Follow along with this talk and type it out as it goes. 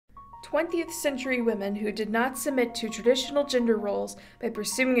20th century women who did not submit to traditional gender roles by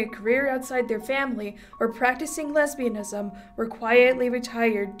pursuing a career outside their family or practicing lesbianism were quietly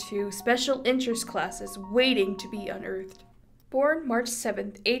retired to special interest classes waiting to be unearthed. Born March 7,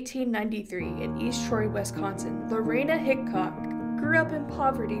 1893 in East Troy, Wisconsin, Lorena Hickok grew up in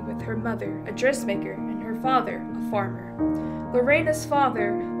poverty with her mother, a dressmaker, and her father, a farmer. Lorena's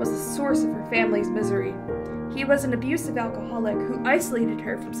father was the source of her family's misery. He was an abusive alcoholic who isolated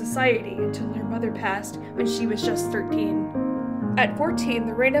her from society until her mother passed when she was just 13. At 14,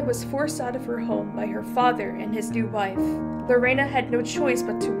 Lorena was forced out of her home by her father and his new wife. Lorena had no choice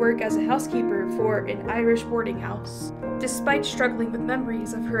but to work as a housekeeper for an Irish boarding house. Despite struggling with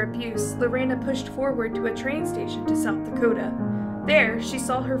memories of her abuse, Lorena pushed forward to a train station to South Dakota. There, she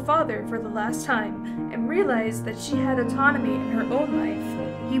saw her father for the last time and realized that she had autonomy in her own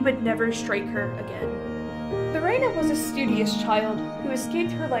life. He would never strike her again. Lorena was a studious child who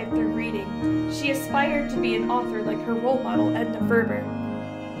escaped her life through reading. She aspired to be an author like her role model, Edna Ferber.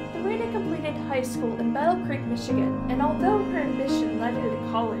 Lorena completed high school in Battle Creek, Michigan, and although her ambition led her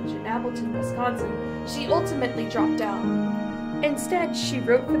to college in Appleton, Wisconsin, she ultimately dropped out. Instead, she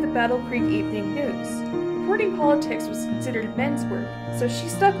wrote for the Battle Creek Evening News. Reporting politics was considered men's work, so she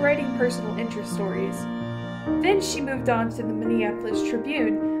stuck writing personal interest stories. Then she moved on to the Minneapolis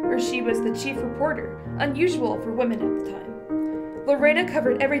Tribune, where she was the chief reporter, unusual for women at the time. Lorena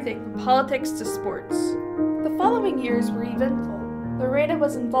covered everything from politics to sports. The following years were eventful. Lorena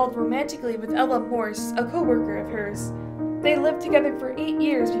was involved romantically with Ella Morse, a co-worker of hers. They lived together for 8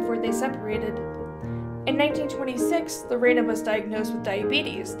 years before they separated. In 1926, Lorena was diagnosed with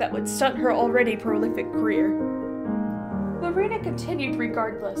diabetes that would stunt her already prolific career. Lorena continued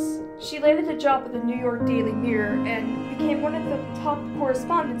regardless. She landed a job at the New York Daily Mirror and became one of the top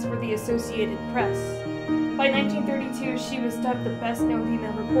correspondents for the Associated Press. By 1932, she was dubbed the best-known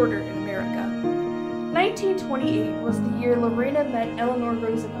female reporter in America. 1928 was the year Lorena met Eleanor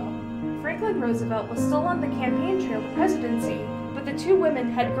Roosevelt. Franklin Roosevelt was still on the campaign trail to presidency, but the two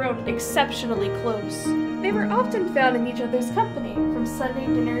women had grown exceptionally close. They were often found in each other's company, from Sunday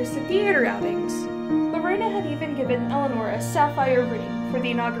dinners to theater outings. Lorena had even given Eleanor a sapphire ring for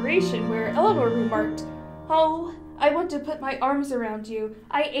the inauguration, where Eleanor remarked, "Oh, I want to put my arms around you.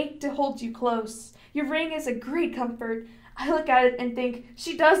 I ache to hold you close. Your ring is a great comfort. I look at it and think,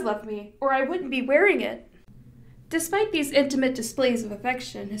 she does love me, or I wouldn't be wearing it." Despite these intimate displays of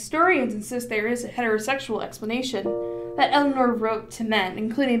affection, historians insist there is a heterosexual explanation, that Eleanor wrote to men,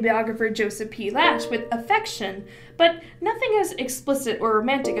 including biographer Joseph P. Lash, with affection, but nothing as explicit or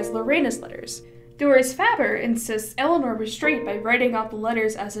romantic as Lorena's letters. Doris Faber insists Eleanor was straight by writing off the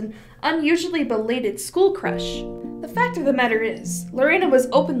letters as an unusually belated school crush. The fact of the matter is, Lorena was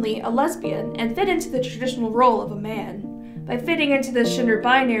openly a lesbian and fit into the traditional role of a man. By fitting into this gender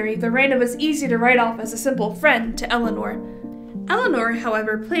binary, Lorena was easy to write off as a simple friend to Eleanor. Eleanor,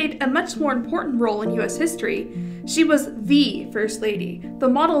 however, played a much more important role in U.S. history. She was the First Lady, the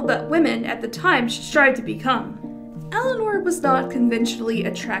model that women at the time should strive to become. Eleanor was not conventionally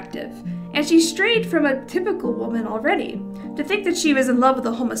attractive, and she strayed from a typical woman already. To think that she was in love with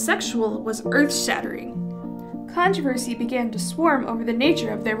a homosexual was earth-shattering. Controversy began to swarm over the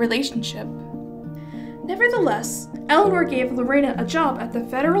nature of their relationship. Nevertheless, Eleanor gave Lorena a job at the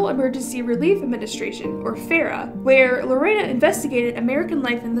Federal Emergency Relief Administration, or FERA, where Lorena investigated American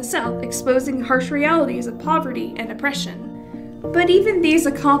life in the South, exposing harsh realities of poverty and oppression. But even these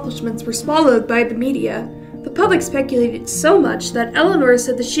accomplishments were swallowed by the media. The public speculated so much that Eleanor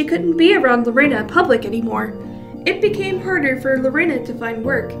said that she couldn't be around Lorena in public anymore. It became harder for Lorena to find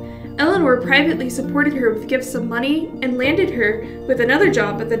work. Eleanor privately supported her with gifts of money and landed her with another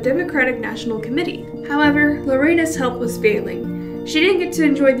job at the Democratic National Committee. However, Lorena's health was failing. She didn't get to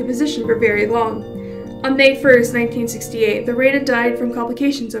enjoy the position for very long. On May 1, 1968, Lorena died from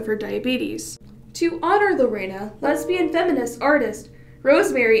complications of her diabetes. To honor Lorena, lesbian feminist artist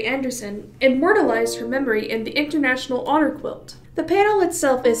Rosemary Anderson immortalized her memory in the International Honor Quilt. The panel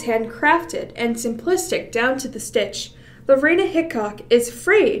itself is handcrafted and simplistic down to the stitch. Lorena Hickok is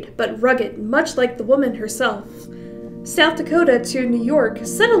frayed but rugged, much like the woman herself. South Dakota to New York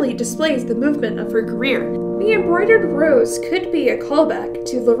subtly displays the movement of her career. The embroidered rose could be a callback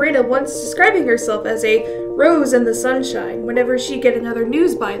to Lorena once describing herself as a rose in the sunshine whenever she'd get another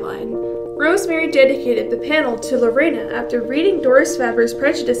news byline. Rosemary dedicated the panel to Lorena after reading Doris Faber's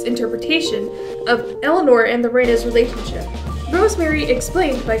prejudiced interpretation of Eleanor and Lorena's relationship. Rosemary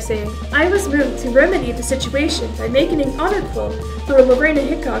explained by saying, "I was moved to remedy the situation by making an honor quilt for Lorena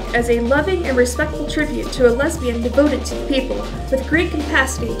Hickok as a loving and respectful tribute to a lesbian devoted to the people, with great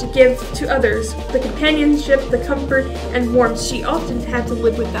capacity to give to others the companionship, the comfort, and warmth she often had to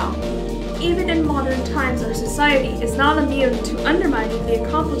live without." even in modern times our society is not immune to undermining the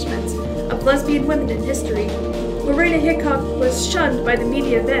accomplishments of lesbian women in history. Lorena Hickok was shunned by the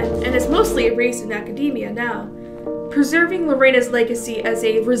media then and is mostly erased in academia now. Preserving Lorena's legacy as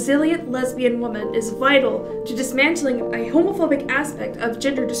a resilient lesbian woman is vital to dismantling a homophobic aspect of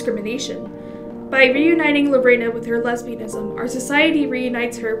gender discrimination. By reuniting Lorena with her lesbianism, our society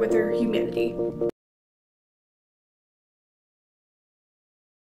reunites her with her humanity.